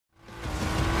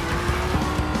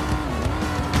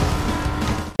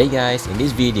Hey guys, in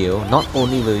this video, not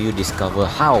only will you discover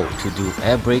how to do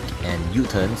air brake and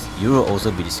U-turns, you will also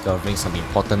be discovering some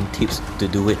important tips to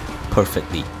do it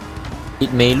perfectly.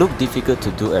 It may look difficult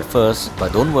to do at first,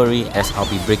 but don't worry as I'll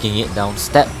be breaking it down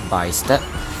step by step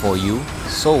for you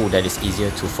so that it's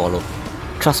easier to follow.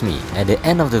 Trust me, at the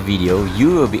end of the video, you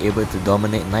will be able to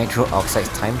dominate Nitro Outside's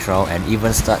time trial and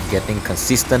even start getting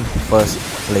consistent first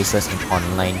places in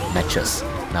online matches.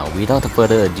 Now without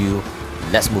further ado,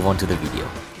 let's move on to the video.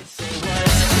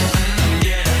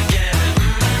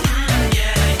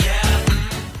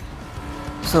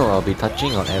 So I'll be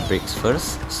touching on air brakes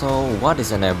first. So what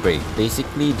is an air brake?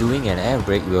 Basically, doing an air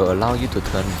brake will allow you to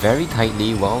turn very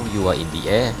tightly while you are in the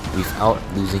air without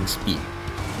losing speed.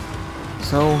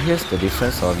 So here's the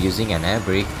difference of using an air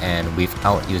brake and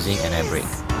without using an air brake.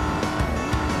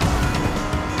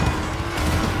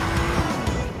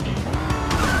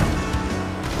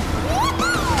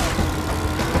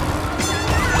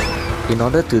 In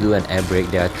order to do an air brake,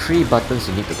 there are 3 buttons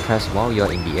you need to press while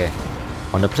you're in the air.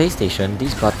 On the PlayStation,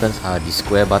 these buttons are the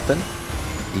square button,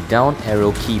 the down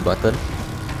arrow key button,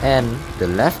 and the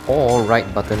left or right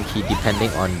button key depending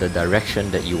on the direction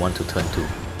that you want to turn to.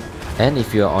 And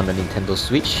if you are on the Nintendo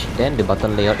Switch, then the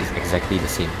button layout is exactly the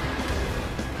same.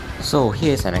 So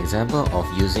here's an example of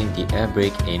using the air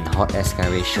brake in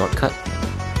CTR Shortcut.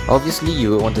 Obviously,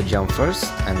 you will want to jump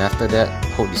first, and after that,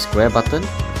 hold the square button,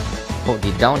 hold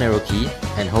the down arrow key,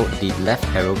 and hold the left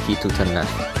arrow key to turn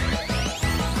left.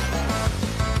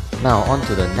 Now on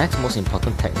to the next most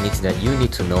important techniques that you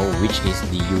need to know, which is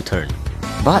the U-turn.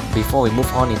 But before we move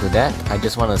on into that, I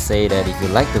just want to say that if you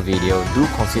like the video, do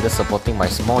consider supporting my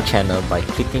small channel by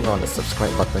clicking on the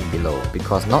subscribe button below,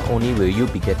 because not only will you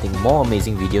be getting more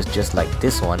amazing videos just like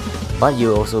this one, but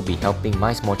you'll also be helping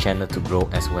my small channel to grow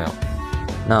as well.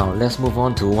 Now let's move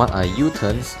on to what are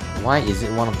U-turns, why is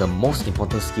it one of the most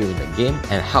important skills in the game,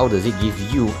 and how does it give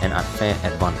you an unfair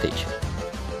advantage.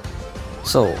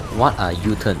 So what are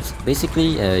U-turns?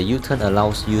 Basically, a U-turn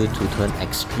allows you to turn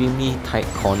extremely tight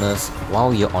corners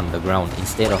while you're on the ground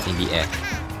instead of in the air.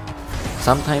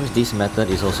 Sometimes this method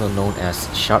is also known as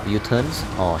sharp U-turns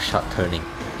or sharp turning,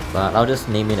 but I'll just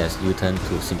name it as U-turn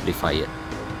to simplify it.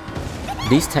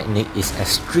 This technique is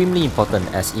extremely important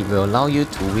as it will allow you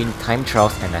to win time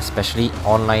trials and especially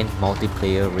online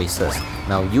multiplayer races.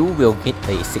 Now you will get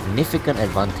a significant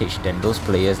advantage than those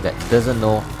players that doesn't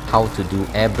know how to do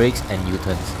air brakes and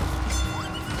U-turns.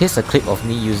 Here's a clip of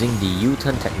me using the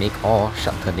U-turn technique or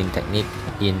sharp turning technique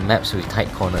in maps with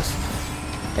tight corners.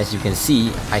 As you can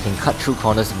see, I can cut through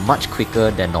corners much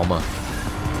quicker than normal.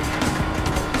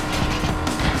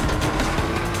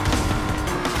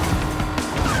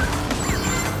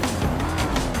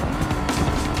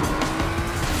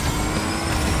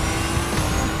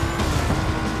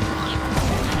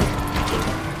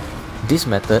 This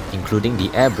method, including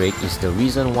the air brake, is the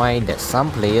reason why that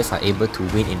some players are able to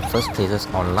win in first places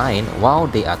online while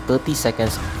they are 30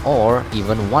 seconds or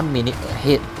even 1 minute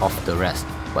ahead of the rest.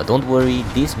 But don't worry,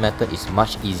 this method is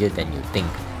much easier than you think.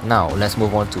 Now let's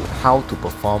move on to how to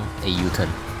perform a U-turn.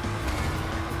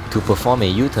 To perform a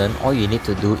U-turn, all you need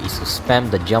to do is to spam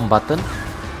the jump button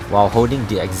while holding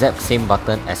the exact same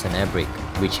button as an air brake,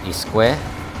 which is square,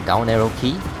 down arrow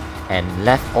key, and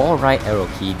left or right arrow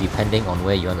key depending on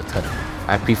where you want to turn.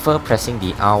 I prefer pressing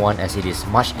the R1 as it is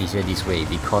much easier this way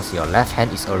because your left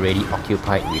hand is already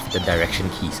occupied with the direction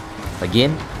keys.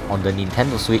 Again, on the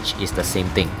Nintendo Switch is the same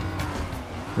thing.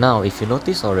 Now if you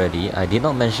notice already, I did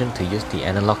not mention to use the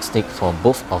analog stick for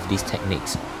both of these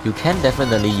techniques. You can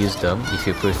definitely use them if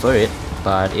you prefer it,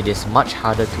 but it is much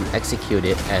harder to execute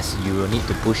it as you will need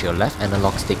to push your left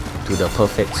analog stick to the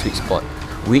perfect sweet spot,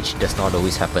 which does not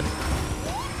always happen.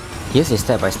 Here's a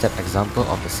step-by-step example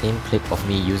of the same clip of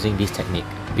me using this technique.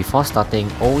 Before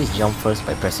starting, always jump first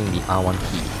by pressing the R1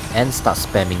 key and start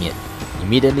spamming it.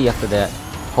 Immediately after that,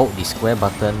 hold the square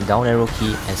button, down arrow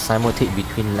key, and simultaneate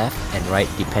between left and right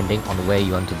depending on where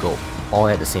you want to go, all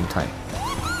at the same time.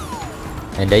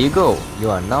 And there you go, you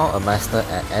are now a master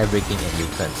at air braking and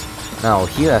U-turns. Now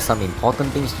here are some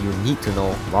important things you need to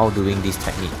know while doing this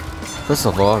technique. First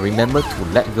of all, remember to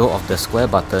let go of the square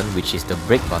button, which is the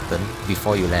brake button,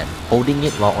 before you land. Holding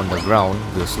it while on the ground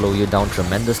will slow you down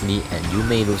tremendously and you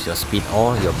may lose your speed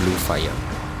or your blue fire.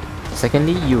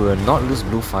 Secondly, you will not lose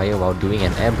blue fire while doing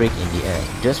an air brake in the air.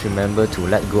 Just remember to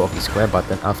let go of the square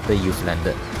button after you've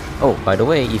landed. Oh, by the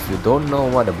way, if you don't know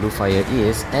what a blue fire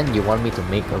is and you want me to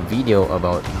make a video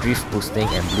about drift boosting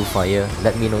and blue fire,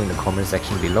 let me know in the comment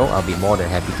section below. I'll be more than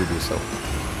happy to do so.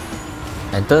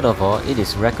 And third of all, it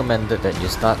is recommended that you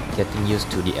start getting used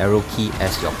to the arrow key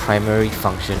as your primary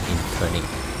function in turning.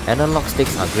 Analog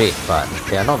sticks are great, but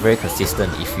they are not very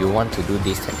consistent if you want to do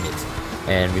these techniques.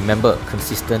 And remember,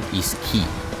 consistent is key.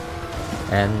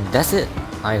 And that's it.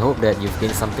 I hope that you've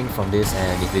gained something from this,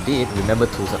 and if you did, remember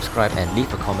to subscribe and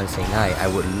leave a comment saying hi. I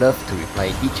would love to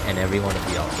reply each and every one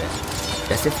of you out there.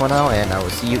 That's it for now, and I will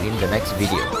see you in the next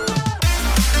video.